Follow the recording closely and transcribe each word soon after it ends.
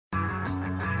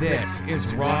This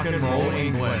is Rock and Roll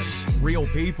English. Real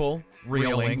people,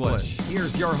 real English.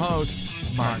 Here's your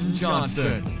host, Martin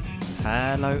Johnston.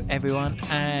 Hello everyone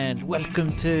and welcome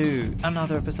to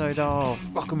another episode of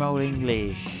Rock and Roll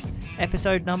English.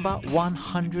 Episode number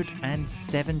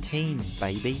 117,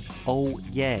 baby. Oh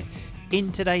yeah.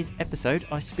 In today's episode,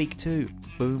 I speak to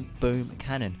Boom Boom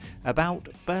Cannon about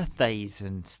birthdays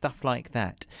and stuff like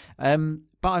that.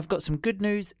 But I've got some good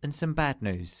news and some bad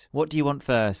news. What do you want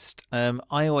first?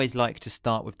 I always like to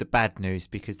start with the bad news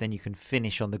because then you can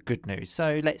finish on the good news.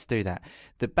 So let's do that.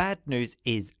 The bad news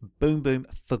is Boom Boom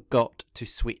forgot to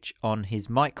switch on his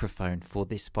microphone for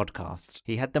this podcast.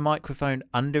 He had the microphone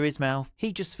under his mouth.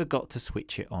 He just forgot to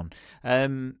switch it on.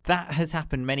 That has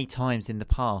happened many times in the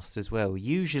past as well.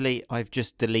 Usually I've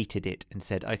just deleted it and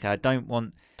said, okay, I don't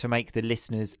want to make the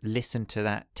listeners listen to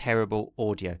that terrible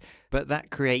audio. But that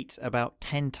creates about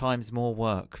 10 times more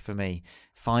work for me.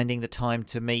 Finding the time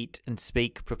to meet and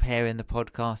speak, preparing the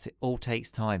podcast, it all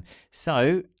takes time.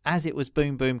 So, as it was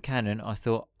Boom Boom Cannon, I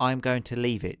thought I'm going to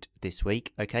leave it this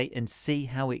week, okay, and see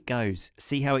how it goes.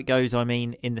 See how it goes, I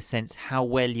mean, in the sense how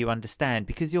well you understand,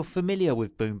 because you're familiar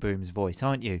with Boom Boom's voice,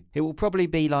 aren't you? It will probably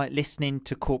be like listening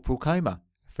to Corporal Coma,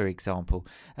 for example.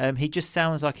 He just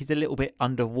sounds like he's a little bit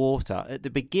underwater. At the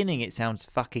beginning it sounds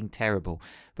fucking terrible,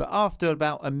 but after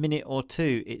about a minute or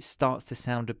two it starts to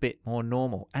sound a bit more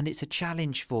normal, and it's a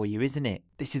challenge for you, isn't it?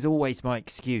 This is always my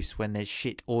excuse when there's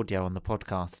shit audio on the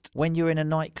podcast. When you're in a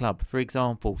nightclub, for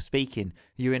example, speaking,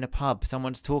 you're in a pub,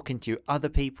 someone's talking to you, other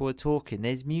people are talking,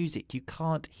 there's music, you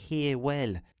can't hear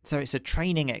well. So it's a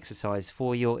training exercise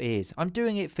for your ears. I'm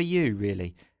doing it for you,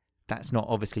 really. That's not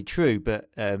obviously true, but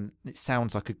it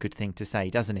sounds like a good thing to say,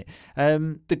 doesn't it?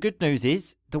 The good news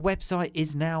is the website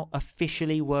is now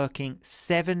officially working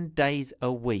 7 days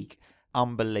a week.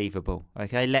 Unbelievable.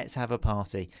 Okay, let's have a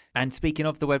party. And speaking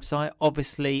of the website,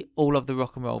 obviously all of the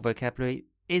rock and roll vocabulary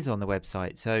is on the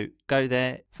website. So go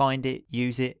there, find it,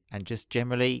 use it, and just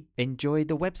generally enjoy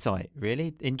the website,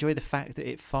 really. Enjoy the fact that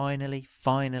it finally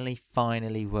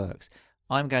works.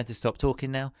 I'm going to stop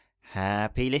talking now.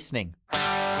 Happy listening.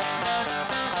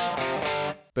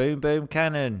 Boom Boom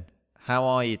Cannon, how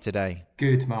are you today?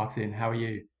 Good, Martin. How are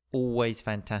you? Always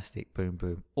fantastic, Boom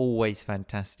Boom. Always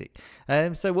fantastic.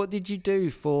 So what did you do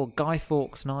for Guy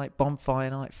Fawkes night, bonfire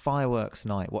night, fireworks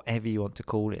night, whatever you want to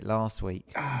call it, last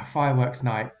week? Fireworks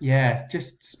night. Yeah,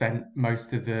 just spent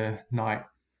most of the night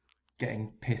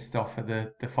getting pissed off at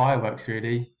the fireworks,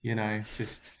 really. You know,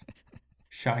 just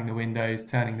shutting the windows,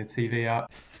 turning the TV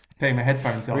up, putting my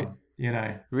headphones on, you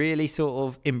know. Really sort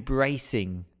of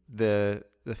embracing the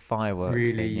fireworks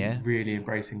thing, yeah? Really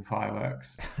embracing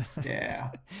fireworks.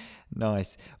 Yeah.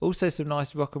 Nice. Also some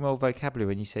nice rock and roll vocabulary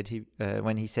when he said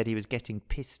he was getting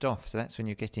pissed off. So that's when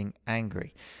you're getting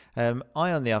angry. I,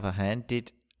 on the other hand,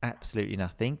 did absolutely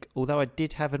nothing, although I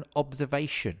did have an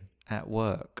observation at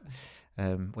work.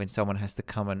 When someone has to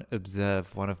come and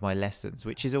observe one of my lessons,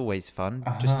 which is always fun,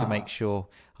 just to make sure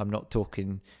I'm not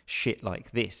talking shit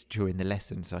like this during the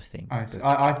lessons, I think.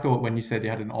 I thought when you said you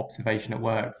had an observation at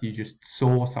work, you just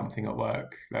saw something at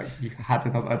work. Like you had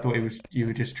I thought you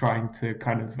were just trying to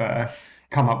kind of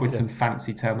come up with some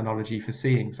fancy terminology for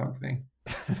seeing something.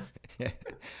 Yeah,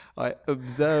 I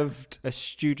observed a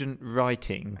student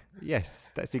writing.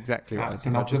 Yes, that's exactly what I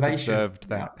did. I just observed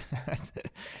that. Yeah.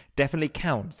 Definitely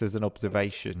counts as an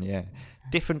observation, yeah.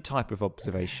 Different type of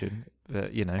observation,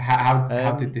 but you know.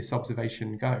 How did this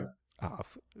observation go?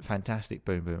 Fantastic,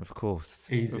 Boom Boom, of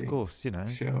course. Easy. Of course, you know,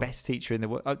 sure. Best teacher in the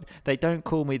world. They don't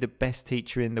call me the best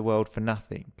teacher in the world for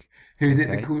nothing. Who is it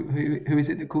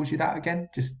that calls you that again?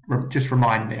 Just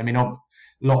remind me. I mean,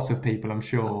 lots of people, I'm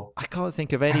sure. I can't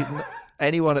think of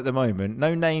anyone at the moment.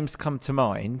 No names come to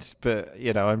mind, but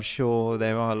you know, I'm sure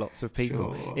there are lots of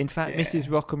people. Sure. In fact, yeah.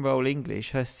 Mrs. Rock and Roll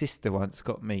English, her sister once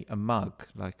got me a mug,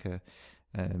 like a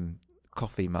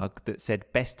coffee mug that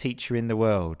said "Best Teacher in the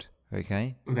World."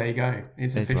 Okay. Well, there you go.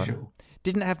 It's official. One.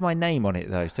 Didn't have my name on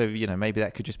it though, so you know, maybe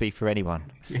that could just be for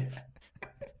anyone. Yeah.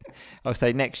 I'll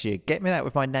say next year, get me that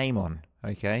with my name on.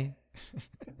 Okay.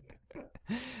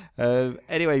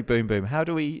 Anyway, Boom Boom, how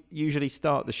do we usually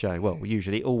start the show? Well,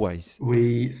 usually, always.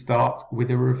 We start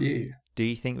with a review. Do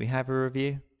you think we have a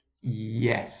review?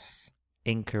 Yes.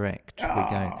 Incorrect. We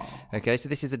don't. Okay, so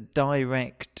this is a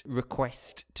direct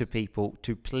request to people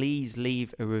to please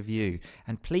leave a review.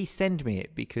 And please send me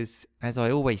it because, as I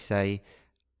always say,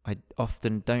 I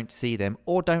often don't see them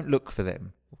or don't look for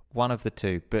them. One of the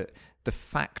two. But the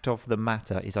fact of the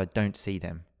matter is I don't see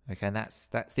them. Okay, and that's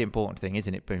the important thing,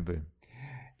 isn't it, Boom Boom?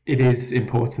 it is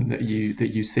important that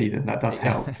you see them. That does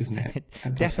help, doesn't it?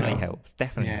 That does Definitely help. helps.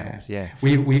 Definitely helps. Yeah.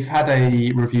 We've had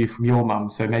a review from your mum,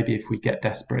 so maybe if we get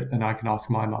desperate, then I can ask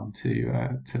my mum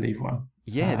to leave one.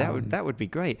 Yeah, that would be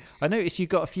great. I noticed you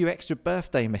got a few extra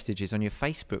birthday messages on your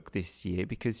Facebook this year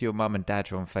because your mum and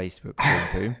dad are on Facebook. Boom,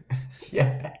 boom.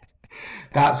 Yeah,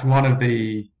 that's one of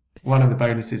the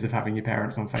bonuses of having your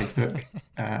parents on Facebook.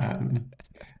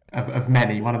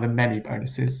 One of the many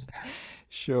bonuses.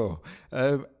 Sure.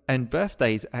 And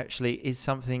birthdays actually is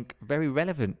something very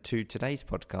relevant to today's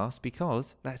podcast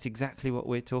because that's exactly what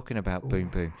we're talking about, Boom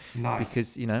Boom. Nice.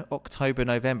 Because, October,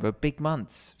 November are big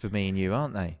months for me and you,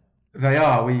 aren't they? They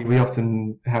are. We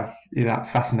often have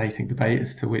that fascinating debate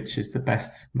as to which is the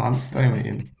best month, don't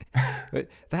we? But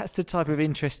that's the type of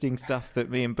interesting stuff that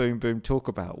me and Boom Boom talk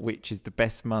about, which is the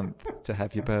best month to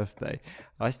have your birthday.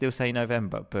 I still say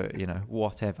November, but,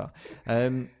 whatever.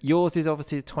 Yours is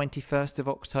obviously the 21st of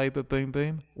October, Boom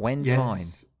Boom. When's mine?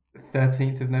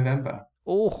 13th of November.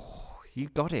 Oh, you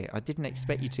got it. I didn't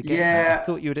expect you to get that. I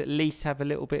thought you would at least have a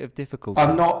little bit of difficulty.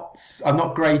 I'm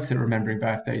not great at remembering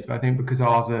birthdays, but I think because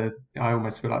ours are, I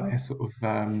almost feel like they're sort of,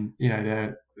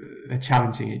 they're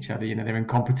challenging each other. They're in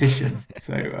competition.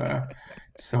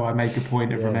 So I make a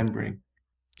point of remembering.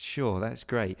 Sure, that's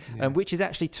great. Yeah. Which is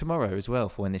actually tomorrow as well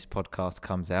for when this podcast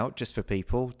comes out, just for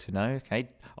people to know. Okay,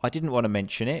 I didn't want to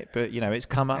mention it, but it's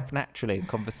come up naturally in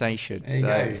conversation.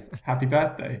 There you go. Happy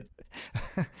birthday.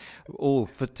 Oh,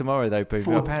 for tomorrow though, Boom.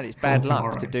 Apparently it's bad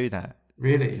luck to do that.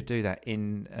 Really? To do that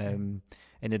in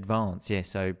advance, yeah.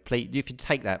 So please, if you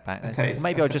take that back,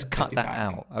 I'll just cut that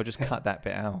out. I'll just cut that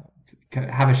bit out.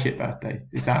 Have a shit birthday.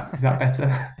 Is that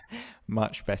better?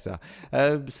 Much better.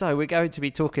 So we're going to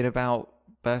be talking about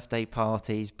birthday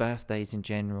parties, birthdays in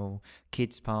general,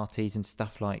 kids' parties and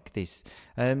stuff like this.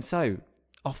 So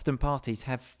often parties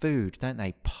have food, don't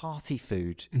they? Party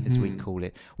food, as we call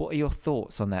it. What are your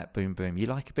thoughts on that, Boom Boom? You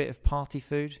like a bit of party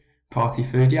food? Party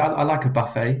food, yeah. I like a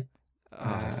buffet.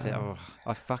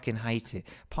 I fucking hate it.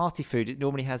 Party food, it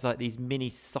normally has like these mini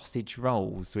sausage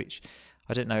rolls, which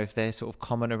I don't know if they're sort of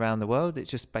common around the world.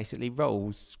 It's just basically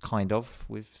rolls, kind of,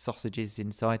 with sausages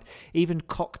inside. Even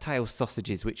cocktail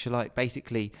sausages, which are like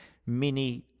basically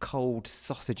mini cold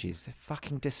sausages. They're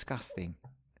fucking disgusting.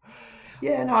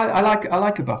 Yeah, no, I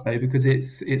like a buffet because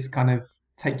it's kind of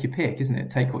take your pick, isn't it?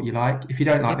 Take what you like. If you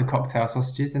don't like the cocktail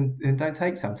sausages, then don't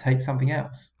take some. Take something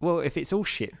else. Well, if it's all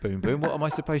shit, Boom Boom, what am I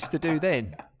supposed to do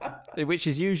then? Which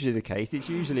is usually the case. It's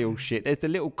usually all shit. There's the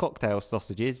little cocktail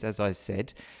sausages, as I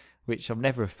said, which I'm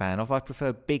never a fan of. I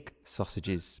prefer big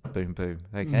sausages, Boom Boom,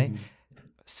 okay?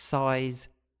 Size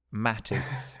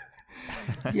matters.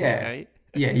 Yeah. Okay?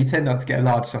 Yeah, you tend not to get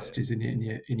large sausages in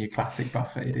your classic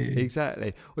buffet, do you?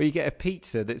 Exactly. Well, you get a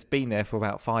pizza that's been there for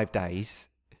about 5 days.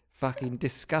 Fucking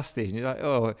disgusting. You're like,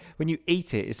 oh, when you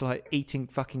eat it, it's like eating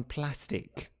fucking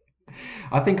plastic.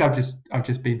 I think I've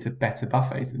just been to better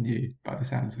buffets than you, by the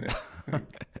sounds of it.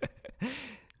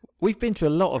 We've been to a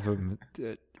lot of them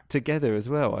together as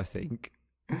well, I think.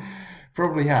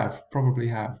 Probably have,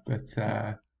 but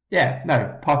yeah,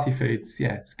 no, party foods,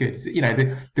 yeah, it's good.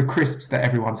 The crisps that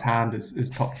everyone's hand has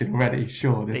popped in already,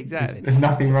 sure, there's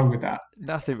nothing wrong with that.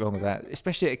 Nothing wrong with that,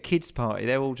 especially at a kids' party.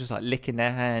 They're all just like licking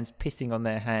their hands, pissing on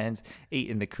their hands,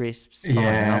 eating the crisps.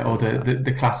 Yeah, or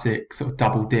the classic sort of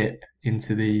double dip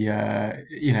into the,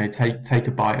 take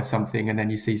a bite of something and then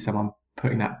you see someone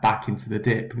putting that back into the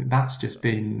dip. That's just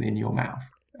been in your mouth.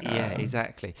 Yeah,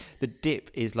 exactly. The dip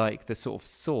is like the sort of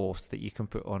sauce that you can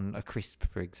put on a crisp,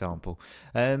 for example.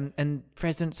 And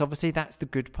presents, obviously, that's the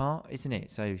good part, isn't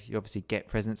it? So you obviously get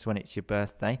presents when it's your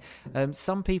birthday.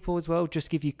 Some people as well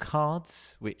just give you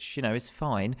cards, which, is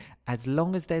fine, as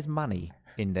long as there's money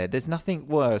in there. There's nothing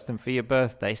worse than for your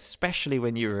birthday, especially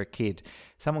when you were a kid.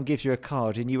 Someone gives you a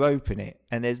card and you open it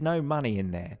and there's no money in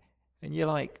there. And you're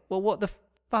like, well, what the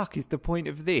fuck is the point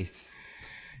of this?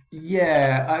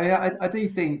 Yeah, I do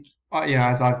think,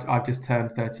 as I've just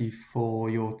turned 34,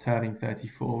 you're turning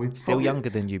 34. We're still younger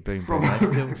than you, Boom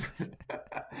Boom.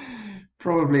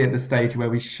 Probably at the stage where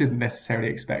we shouldn't necessarily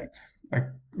expect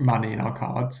money in our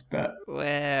cards, but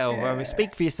well,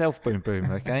 speak for yourself, Boom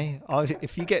Boom. Okay,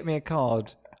 if you get me a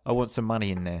card, I want some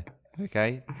money in there.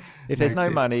 Okay, if there's no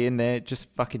money in there, just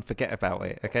fucking forget about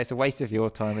it. Okay, it's a waste of your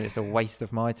time and it's a waste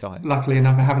of my time. Luckily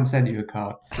enough, I haven't sent you a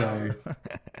card, so.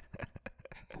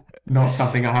 Not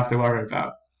something I have to worry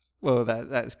about. Well,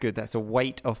 that's good. That's a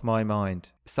weight off my mind.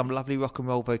 Some lovely rock and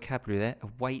roll vocabulary there. A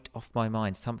weight off my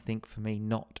mind. Something for me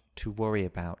not to worry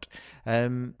about.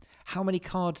 How many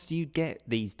cards do you get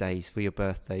these days for your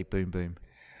birthday, Boom Boom?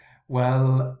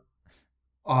 Well,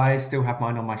 I still have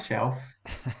mine on my shelf.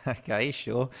 Okay,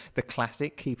 sure. The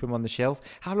classic, keep them on the shelf.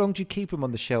 How long do you keep them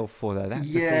on the shelf for, though?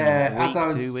 That's the thing. A Yeah,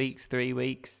 week, 2 weeks, 3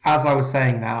 weeks? as I was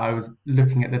saying that, I was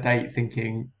looking at the date,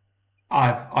 thinking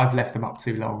I've left them up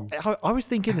too long. I was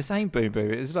thinking the same, Boom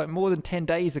Boom. It was like more than 10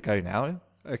 days ago now.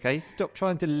 Okay, stop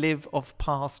trying to live off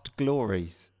past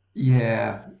glories.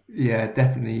 Yeah, yeah,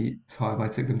 definitely time I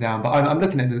took them down. But I'm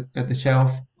looking at the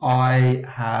shelf. I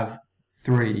have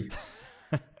three.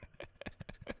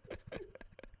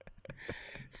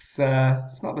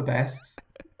 It's not the best,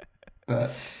 but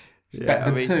it's Yeah,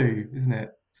 better than two, isn't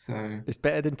it? So, it's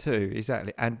better than two,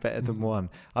 exactly, and better than mm, one.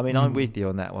 I mean, I'm mm. with you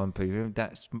on that one, Pooh.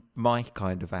 That's my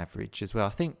kind of average as well.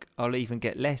 I think I'll even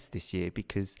get less this year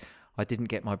because I didn't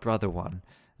get my brother one.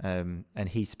 And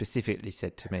he specifically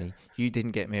said to me, "You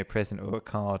didn't get me a present or a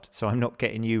card, so I'm not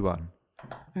getting you one."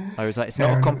 I was like, "It's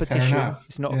not a Fair competition. enough.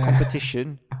 It's not a Yeah.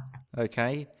 competition,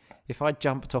 okay? If I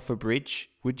jumped off a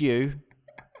bridge, would you?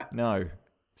 No.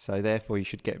 So therefore, you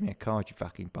should get me a card, you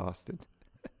fucking bastard."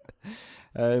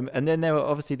 And then there were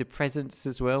obviously the presents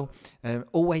as well.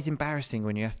 Always embarrassing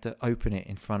when you have to open it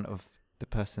in front of the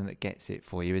person that gets it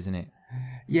for you, isn't it?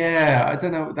 Yeah, I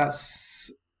don't know. That's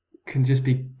can just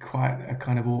be quite a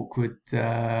kind of awkward.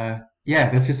 Yeah,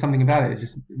 there's just something about it. It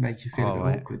just makes you feel a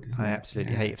Oh, bit awkward, doesn't I it?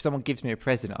 absolutely Yeah. hate. If someone gives me a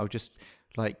present, I'll just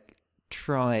like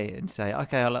try and say,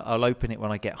 "Okay, I'll open it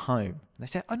when I get home." They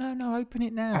say, "Oh no, open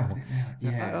it now." Open it now. No,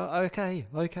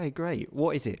 Yeah. okay, great.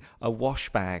 What is it? A wash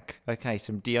bag. Okay,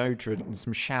 some deodorant and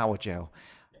some shower gel.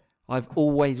 I've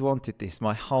always wanted this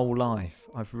my whole life.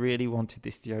 I've really wanted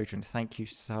this deodorant. Thank you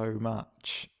so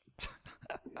much.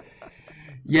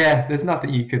 Yeah, there's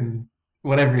nothing you can,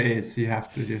 whatever it is, you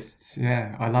have to just,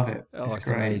 yeah, I love it. Oh, It's it's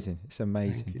great. amazing. It's Thank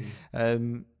amazing.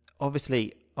 you.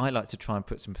 Obviously, I like to try and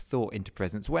put some thought into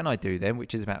presents. When I do them,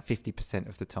 which is about 50%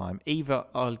 of the time, either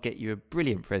I'll get you a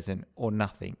brilliant present or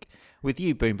nothing. With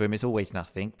you, Boom Boom, it's always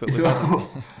nothing. But It's with other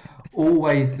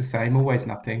always the same, always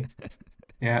nothing.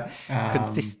 Yeah.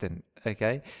 consistent,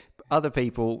 okay? Other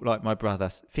people, like my brother,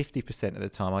 50% of the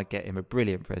time I get him a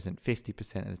brilliant present.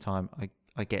 50% of the time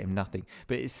I get him nothing.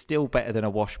 But it's still better than a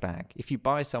wash bag. If you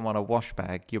buy someone a wash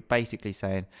bag, you're basically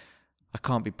saying, "I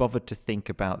can't be bothered to think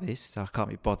about this, so I can't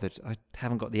be bothered. I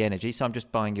haven't got the energy, so I'm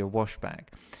just buying you a wash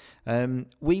bag."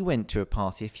 We went to a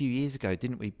party a few years ago,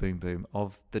 didn't we, Boom Boom,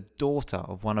 of the daughter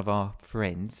of one of our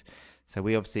friends. So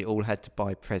we obviously all had to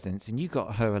buy presents, and you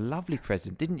got her a lovely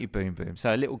present, didn't you, Boom Boom?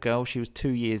 So a little girl, she was 2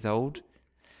 years old,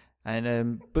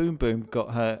 and Boom Boom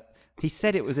got her. He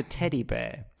said it was a teddy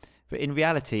bear, but in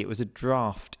reality, it was a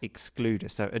draft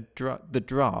excluder. So the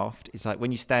draft is like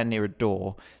when you stand near a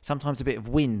door, sometimes a bit of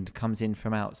wind comes in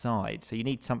from outside. So you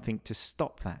need something to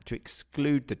stop that, to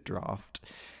exclude the draft.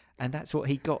 And that's what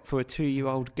he got for a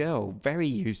 2-year-old girl. Very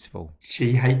useful.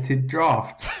 She hated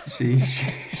drafts.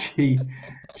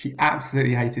 She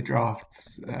absolutely hated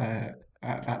drafts at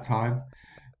that time.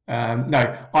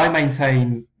 No, I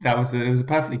maintain that it was a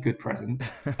perfectly good present.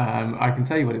 I can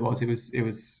tell you what it was. It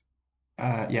was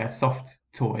yeah, soft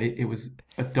toy. It was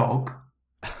a dog.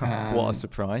 What a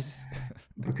surprise.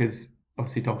 Because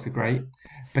obviously dogs are great,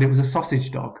 but it was a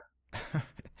sausage dog.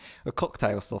 A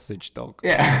cocktail sausage dog.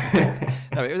 Yeah.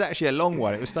 No, it was actually a long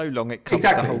one. It was so long it covered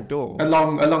the whole door. A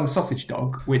long sausage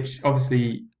dog, which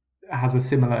obviously has a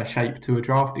similar shape to a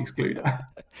draft excluder.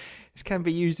 This can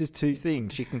be used as two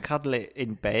things. She can cuddle it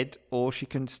in bed, or she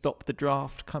can stop the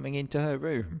draft coming into her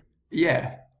room.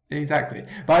 Yeah, exactly.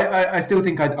 But I still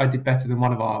think I did better than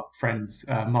one of our friends,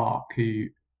 Mark, who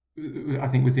I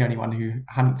think was the only one who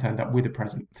hadn't turned up with a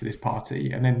present to this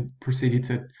party, and then proceeded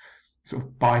to sort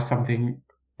of buy something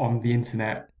on the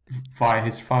internet via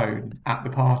his phone at the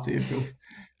party and sort of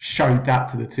showed that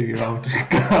to the 2-year-old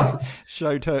girl.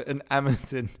 Showed her an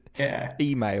Amazon Yeah.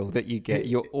 email that you get.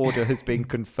 Your order has been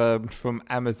confirmed from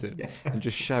Amazon, Yeah. and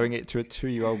just showing it to a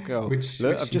 2-year-old girl. Which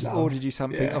Look, I've she just loved. ordered you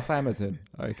something Yeah. off Amazon.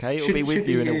 Okay, it'll Should- be with should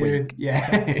you be in a here week.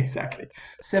 Yeah, exactly.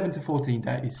 7 to 14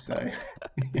 days. So,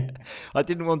 yeah. I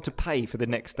didn't want to pay for the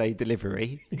next day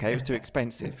delivery. Okay, it was too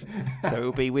expensive. So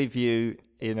it'll be with you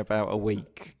in about a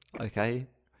week. Okay,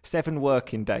 7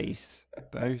 working days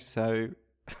though. So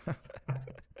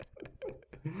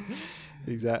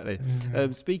exactly.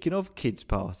 Speaking of kids'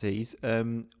 parties,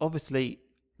 obviously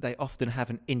they often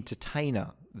have an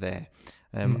entertainer there.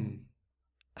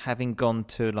 Having gone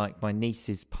to like my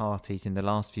niece's parties in the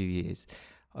last few years,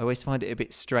 I always find it a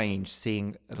bit strange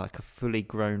seeing like a fully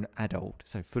grown adult.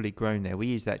 So fully grown there. We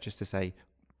use that just to say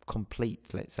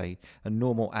complete, let's say, a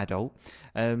normal adult.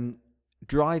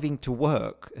 Driving to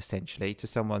work, essentially, to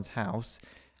someone's house,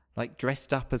 like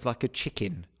dressed up as like a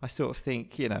chicken. I sort of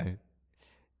think,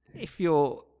 if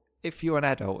you're if you're an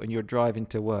adult and you're driving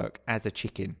to work as a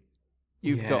chicken,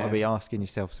 you've got to be asking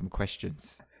yourself some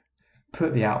questions.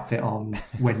 Put the outfit on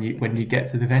when you get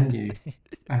to the venue,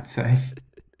 I'd say.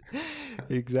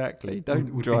 Exactly.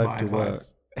 Don't would drive to work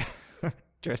advice.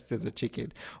 dressed as a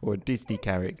chicken or a Disney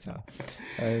character.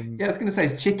 Yeah, I was going to say,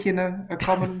 is chicken a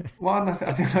common one?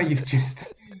 I don't know.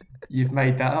 You've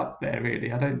made that up there,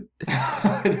 really. I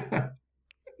don't.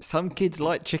 Some kids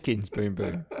like chickens, Boom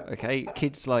Boom. Okay,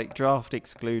 kids like draft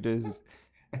excluders,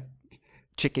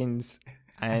 chickens,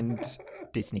 and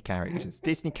Disney characters.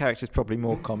 Disney characters probably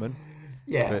more common.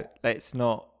 Yeah. But let's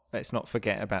not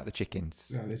forget about the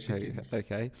chickens. No, the chickens.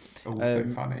 Okay. Also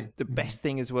funny. The best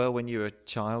thing as well when you were a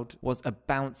child was a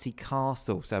bouncy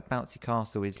castle. So a bouncy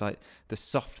castle is like the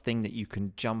soft thing that you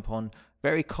can jump on.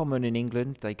 Very common in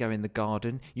England. They go in the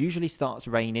garden. Usually starts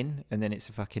raining and then it's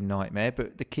a fucking nightmare,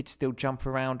 but the kids still jump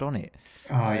around on it.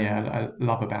 Oh, yeah. I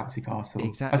love a bouncy castle.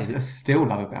 Exactly. I still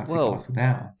love a bouncy castle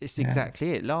now. It's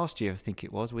exactly it. Last year, I think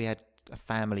it was, we had a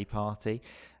family party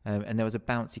and there was a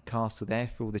bouncy castle there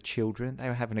for all the children. They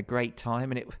were having a great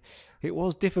time, and it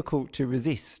was difficult to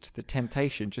resist the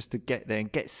temptation just to get there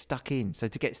and get stuck in. So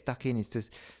to get stuck in is to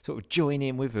sort of join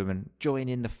in with them and join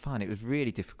in the fun. It was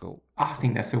really difficult. I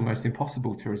think that's almost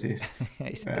impossible to resist.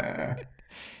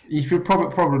 You should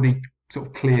probably sort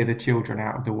of clear the children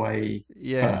out of the way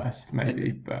first,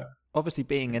 maybe. But obviously,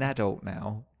 being an adult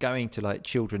now, going to like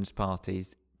children's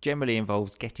parties generally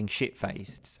involves getting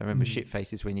shit-faced. So remember,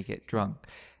 shit-faced is when you get drunk,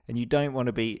 and you don't want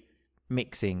to be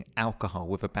mixing alcohol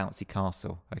with a bouncy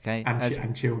castle, okay?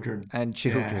 And children. And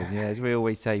children, yeah. As we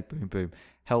always say, Boom Boom,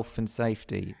 health and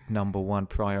safety, #1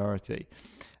 priority.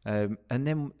 And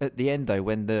then at the end, though,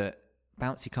 when the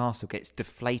bouncy castle gets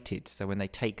deflated, so when they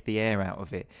take the air out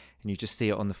of it and you just see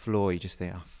it on the floor, you just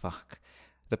think, oh, fuck,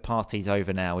 the party's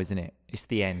over now, isn't it? It's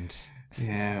the end.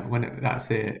 Yeah, that's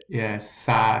it. Yeah,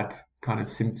 sad, kind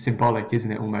of symbolic,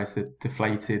 isn't it? Almost a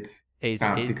deflated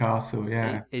bouncy castle.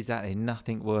 Yeah, exactly.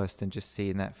 Nothing worse than just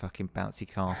seeing that fucking bouncy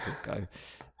castle go.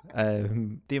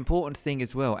 The important thing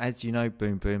as well, as you know,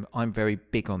 Boom Boom, I'm very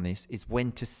big on this, is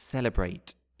when to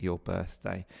celebrate your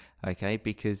birthday. Okay,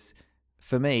 because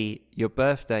for me, your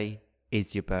birthday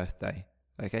is your birthday.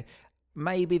 Okay,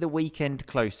 maybe the weekend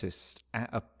closest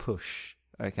at a push.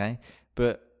 Okay,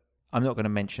 but I'm not going to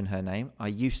mention her name. I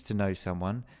used to know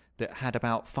someone that had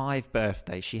about 5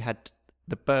 birthdays. She had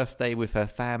the birthday with her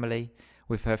family,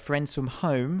 with her friends from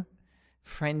home,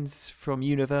 friends from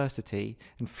university,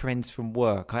 and friends from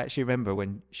work. I actually remember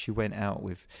when she went out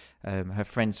with her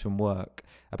friends from work,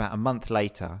 about a month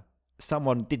later,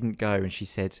 someone didn't go and she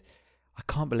said, I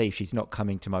can't believe she's not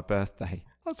coming to my birthday.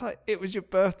 I was like, it was your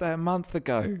birthday a month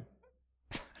ago.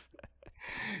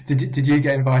 Did you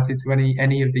get invited to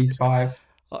any of these 5?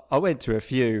 I went to a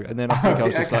few, and then I think I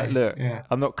was just like, look,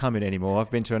 I'm not coming anymore.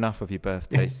 I've been to enough of your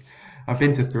birthdays. I've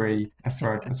been to 3. That's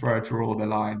where I draw the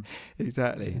line.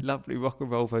 Exactly. Lovely rock and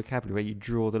roll vocabulary where you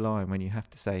draw the line when you have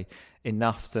to say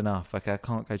enough's enough. Okay, I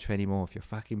can't go to any more of your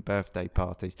fucking birthday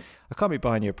parties. I can't be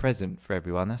buying you a present for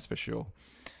everyone, that's for sure.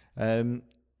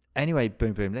 Anyway,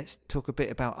 Boom Boom, let's talk a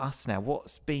bit about us now.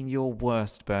 What's been your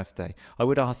worst birthday? I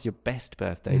would ask your best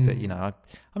birthday, but, you know,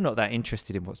 I'm not that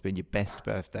interested in what's been your best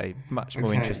birthday. Much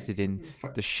more interested in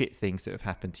the shit things that have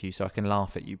happened to you, so I can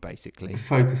laugh at you, basically.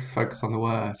 Focus on the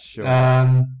worst.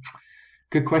 Sure.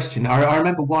 Good question. I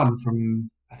remember one from,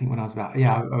 I think when I was about,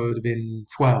 I would have been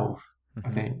 12, I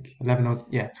think. 11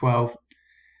 or, 12.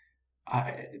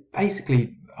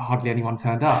 Basically, hardly anyone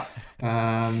turned up.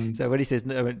 So when he says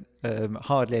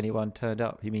hardly anyone turned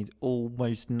up, he means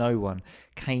almost no one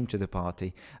came to the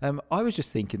party. I was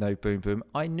just thinking though, Boom Boom,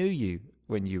 I knew you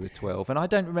when you were 12, and I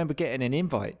don't remember getting an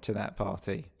invite to that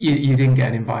party. You didn't get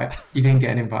an invite. You didn't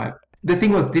get an invite. The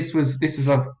thing was, this was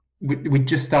we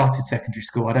just started secondary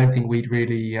school. I don't think we'd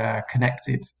really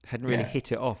connected. Hadn't really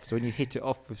hit it off. So when you hit it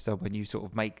off with someone, you sort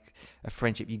of make a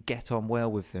friendship. You get on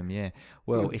well with them. Yeah.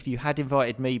 Well, if you had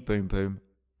invited me, Boom Boom,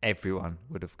 everyone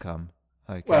would have come.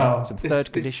 Okay. Well, some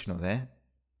third conditional there.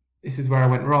 This is where I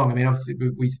went wrong. I mean, obviously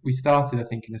we started, I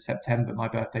think, in September. My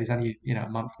birthday's only a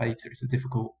month later. It's a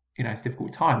difficult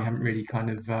time. We haven't really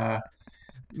kind of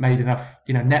made enough,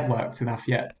 networked enough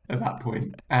yet at that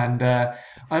point. And I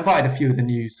invited a few of the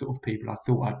new sort of people I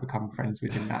thought I'd become friends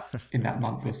with in that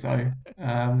month or so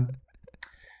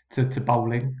to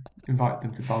bowling. Invite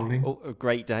them to bowling. Oh, a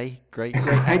great day, great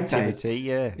activity.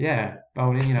 Yeah,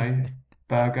 bowling.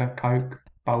 Burger, Coke,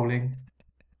 bowling.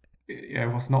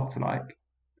 What's not to like?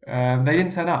 They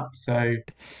didn't turn up, so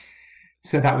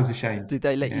that was a shame. Did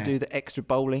they let you do the extra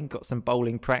bowling? Got some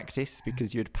bowling practice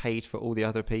because you had paid for all the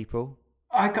other people?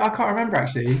 I can't remember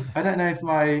actually. I don't know if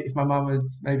my mum had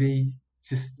maybe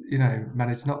just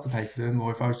managed not to pay for them,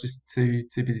 or if I was just too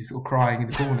busy sort of crying in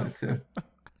the corner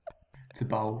to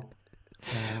bowl.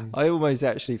 I almost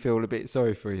actually feel a bit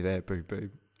sorry for you there, Boom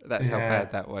Boom. That's how Yeah.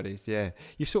 bad that one is. Yeah,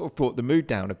 you've sort of brought the mood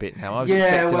down a bit now. I was Yeah,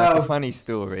 expecting like a well, funny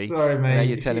story. sorry, And mate. now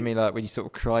you're telling me like when you sort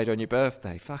of cried on your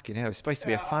birthday. Fucking hell, it's supposed to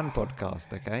be a fun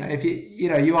podcast, okay? If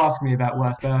you ask me about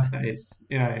worst birthdays,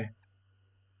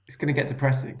 it's going to get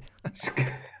depressing.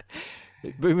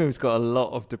 Boom Boom's got a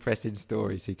lot of depressing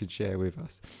stories he could share with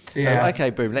us. Yeah. Okay,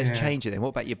 Boom, let's Yeah. change it then. What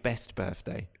about your best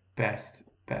birthday? Best.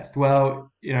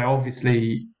 Well,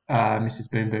 obviously,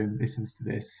 Mrs. Boom Boom listens to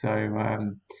this,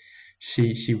 so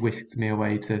she whisked me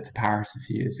away to Paris a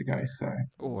few years ago. So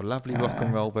Oh, lovely rock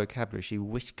and roll vocabulary. She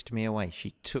whisked me away.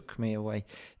 She took me away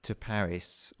to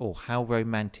Paris. Oh, how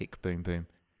romantic, Boom Boom.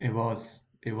 it was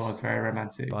very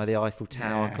romantic. By the Eiffel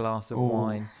Tower, Yeah. glass of Ooh.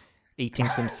 wine, eating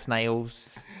some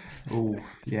snails. Oh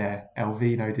yeah, El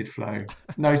Vino did flow.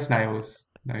 No snails.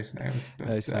 But,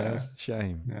 No snails.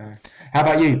 Shame. no. How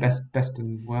about you? Best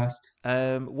and worst?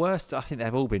 Worst, I think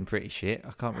they've all been pretty shit. I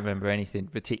can't remember anything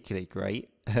particularly great.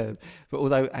 But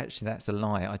although actually that's a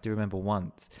lie, I do remember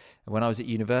once when I was at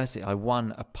university, I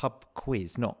won a pub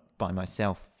quiz, not by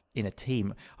myself in a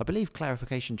team. I believe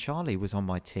Clarification Charlie was on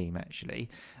my team actually.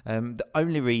 The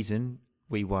only reason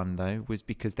we won though was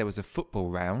because there was a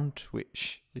football round,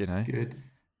 which Good.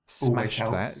 smashed that.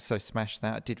 helps. So smashed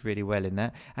that. I did really well in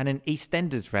that. And an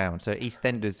EastEnders round. So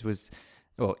EastEnders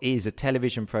is a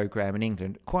television program in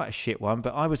England. Quite a shit one,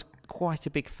 but I was quite a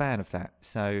big fan of that.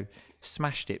 So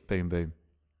smashed it, Boom Boom.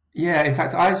 Yeah, in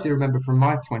fact, I actually remember from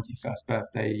my 21st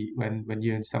birthday when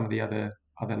you and some of the other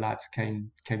lads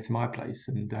came to my place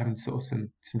and having sort of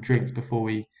some drinks before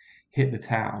we hit the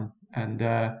town, and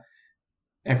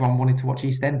everyone wanted to watch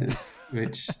EastEnders,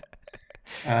 which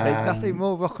There's nothing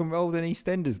more rock and roll than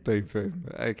EastEnders, Boom Boom.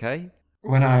 Okay.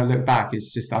 when I look back,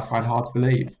 it's just I find hard to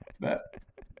believe, but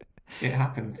it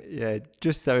happened. Yeah,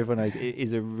 just so everyone knows, it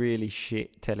is a really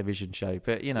shit television show.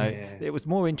 But, Yeah. it was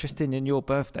more interesting than your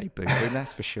birthday, Boom Boom,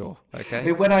 that's for sure.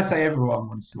 Okay. When I say everyone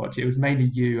wants to watch it was mainly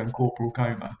you and Corporal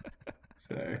Coma.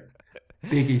 So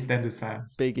big EastEnders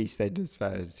fans. Big EastEnders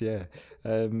fans, yeah.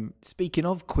 Speaking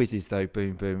of quizzes, though,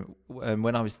 Boom Boom,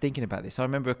 when I was thinking about this, I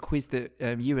remember a quiz that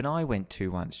you and I went to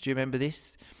once. Do you remember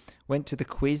this? Went to the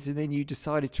quiz and then you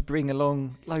decided to bring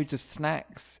along loads of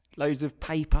snacks, loads of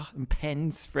paper and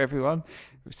pens for everyone.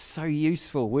 It was so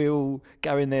useful. We all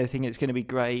go in there thinking it's going to be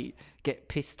great, get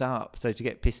pissed up. So to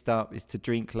get pissed up is to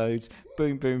drink loads.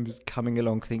 Boom Boom's coming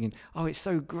along thinking, oh, it's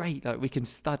so great, like we can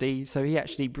study. So he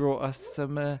actually brought us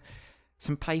some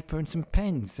paper and some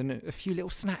pens and a few little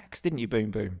snacks, didn't you,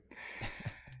 Boom Boom?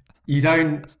 You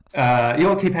don't. You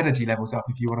got to keep energy levels up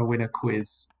if you want to win a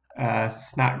quiz.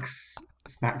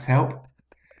 Snacks help,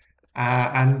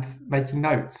 and making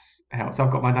notes helps.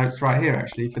 I've got my notes right here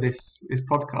actually for this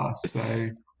podcast,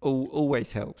 so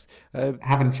Always helps.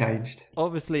 haven't changed.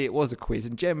 Obviously, it was a quiz,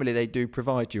 and generally they do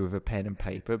provide you with a pen and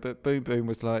paper. But Boom Boom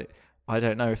was like, I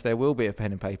don't know if there will be a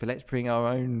pen and paper. Let's bring our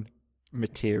own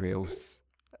materials.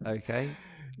 Okay.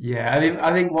 Yeah,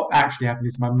 I think what actually happened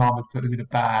is my mum had put them in a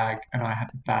bag, and I had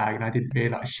the bag, and I didn't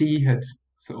realise she had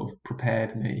sort of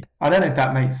prepared me. I don't know if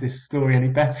that makes this story any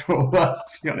better or worse,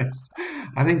 to be honest.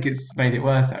 I think it's made it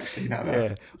worse actually. Now that Yeah, I've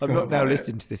I'm thought not now about it.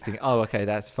 listening to this thing. Oh, okay,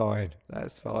 that's fine.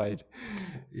 That's fine.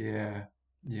 Yeah,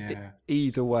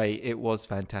 Either way, it was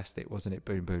fantastic, wasn't it,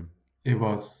 Boom Boom? it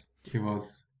was.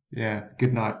 Yeah,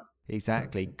 good night.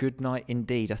 Exactly. Good night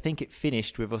indeed. I think it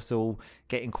finished with us all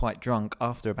getting quite drunk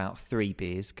after about 3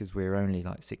 beers because we were only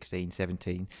like 16,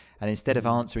 17. And instead of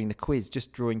answering the quiz,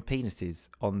 just drawing penises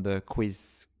on the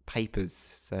quiz papers.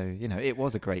 So, it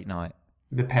was a great night.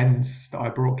 The pens that I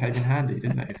brought came in handy,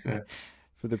 didn't they?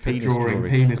 For the For penis drawing drawing. I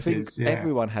think penises, yeah.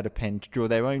 everyone had a pen to draw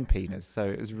their own penis. So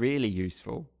it was really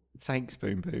useful. Thanks,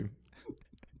 Boom Boom.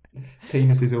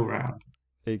 Penises all round.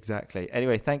 Exactly.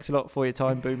 Anyway, thanks a lot for your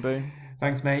time, Boom Boom.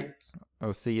 Thanks, mate.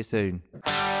 I'll see you soon.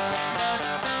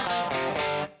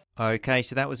 Okay,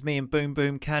 so that was me and Boom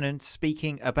Boom Cannon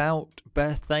speaking about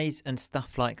birthdays and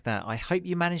stuff like that. I hope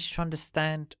you managed to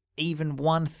understand even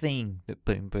one thing that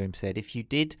Boom Boom said. If you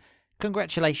did,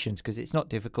 congratulations, because it's not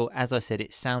difficult. As I said,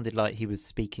 it sounded like he was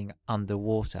speaking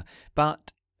underwater.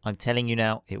 But I'm telling you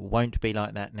now, it won't be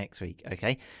like that next week,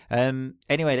 okay?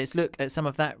 Anyway, let's look at some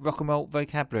of that rock and roll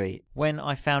vocabulary. When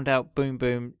I found out Boom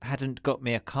Boom hadn't got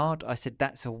me a card, I said,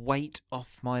 that's a weight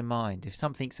off my mind. If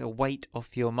something's a weight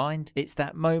off your mind, it's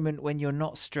that moment when you're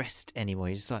not stressed anymore.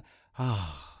 You're just like,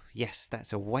 yes,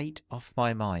 that's a weight off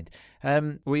my mind.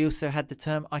 We also had the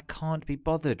term, I can't be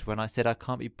bothered, when I said I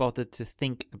can't be bothered to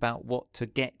think about what to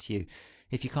get you.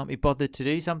 If you can't be bothered to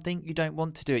do something, you don't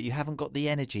want to do it. You haven't got the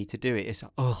energy to do it. It's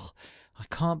like, I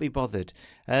can't be bothered.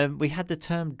 We had the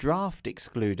term draft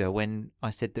excluder when I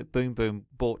said that Boom Boom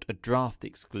bought a draft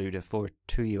excluder for a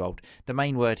 2-year-old. The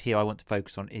main word here I want to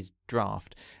focus on is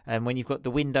draft. And when you've got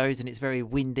the windows and it's very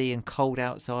windy and cold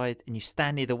outside and you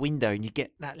stand near the window and you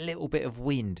get that little bit of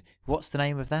wind, what's the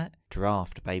name of that?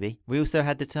 Draft, baby. We also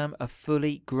had the term a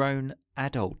fully grown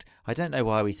adult. I don't know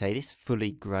why we say this,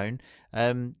 fully grown,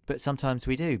 but sometimes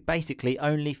we do. Basically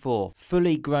only for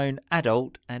fully grown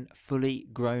adult and fully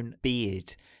grown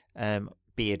beard.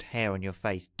 Beard, hair on your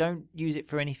face. Don't use it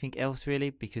for anything else really,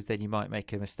 because then you might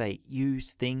make a mistake.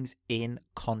 Use things in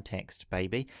context,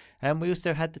 baby. And we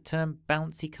also had the term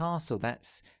bouncy castle.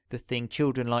 That's the thing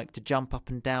children like to jump up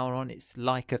and down on. It's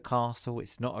like a castle.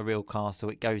 It's not a real castle.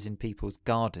 It goes in people's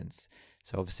gardens.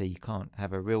 So obviously you can't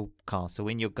have a real castle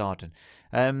in your garden.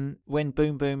 When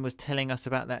Boom Boom was telling us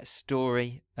about that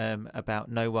story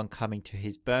about no one coming to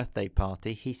his birthday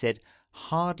party, he said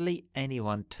hardly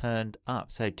anyone turned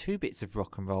up. So 2 bits of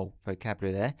rock and roll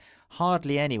vocabulary there.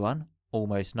 Hardly anyone,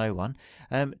 almost no one,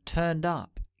 turned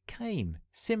up. Came.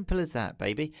 Simple as that,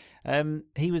 baby.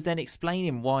 He was then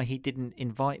explaining why he didn't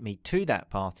invite me to that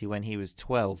party when he was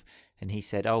 12. And he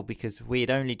said, oh, because we had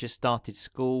only just started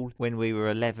school when we were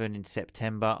 11 in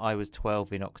September. I was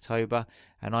 12 in October.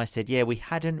 And I said, yeah, we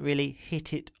hadn't really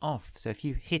hit it off. So if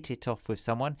you hit it off with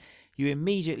someone, you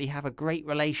immediately have a great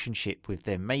relationship with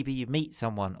them. Maybe you meet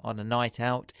someone on a night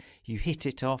out, you hit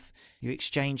it off, you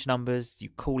exchange numbers, you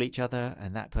call each other,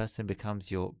 and that person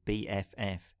becomes your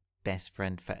BFF. Best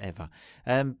friend forever.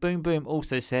 Boom Boom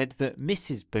also said that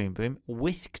Mrs. Boom Boom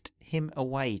whisked him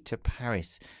away to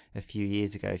Paris a few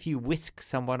years ago. If you whisk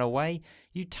someone away,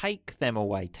 you take them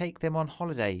away, take them on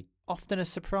holiday. Often a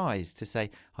surprise to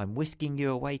say, I'm whisking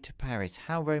you away to Paris.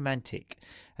 How romantic.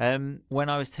 When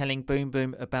I was telling Boom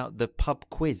Boom about the pub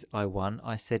quiz I won,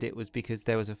 I said it was because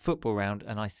there was a football round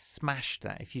and I smashed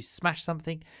that. If you smash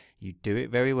something, you do it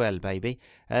very well, baby.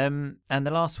 And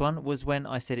the last one was when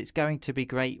I said it's going to be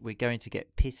great. We're going to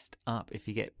get pissed up. If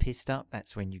you get pissed up,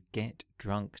 that's when you get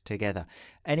drunk together.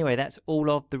 Anyway, that's all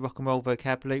of the rock and roll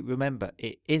vocabulary. Remember,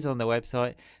 it is on the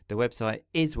website. The website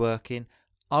is working.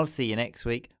 I'll see you next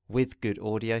week with good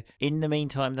audio. In the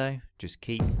meantime, though, just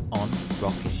keep on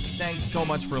rocking. Thanks so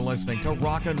much for listening to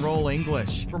Rock and Roll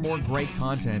English. For more great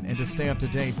content and to stay up to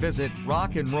date, visit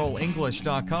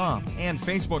rockandrollenglish.com and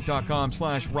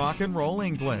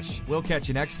facebook.com/rockandrollenglish. We'll catch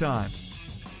you next time.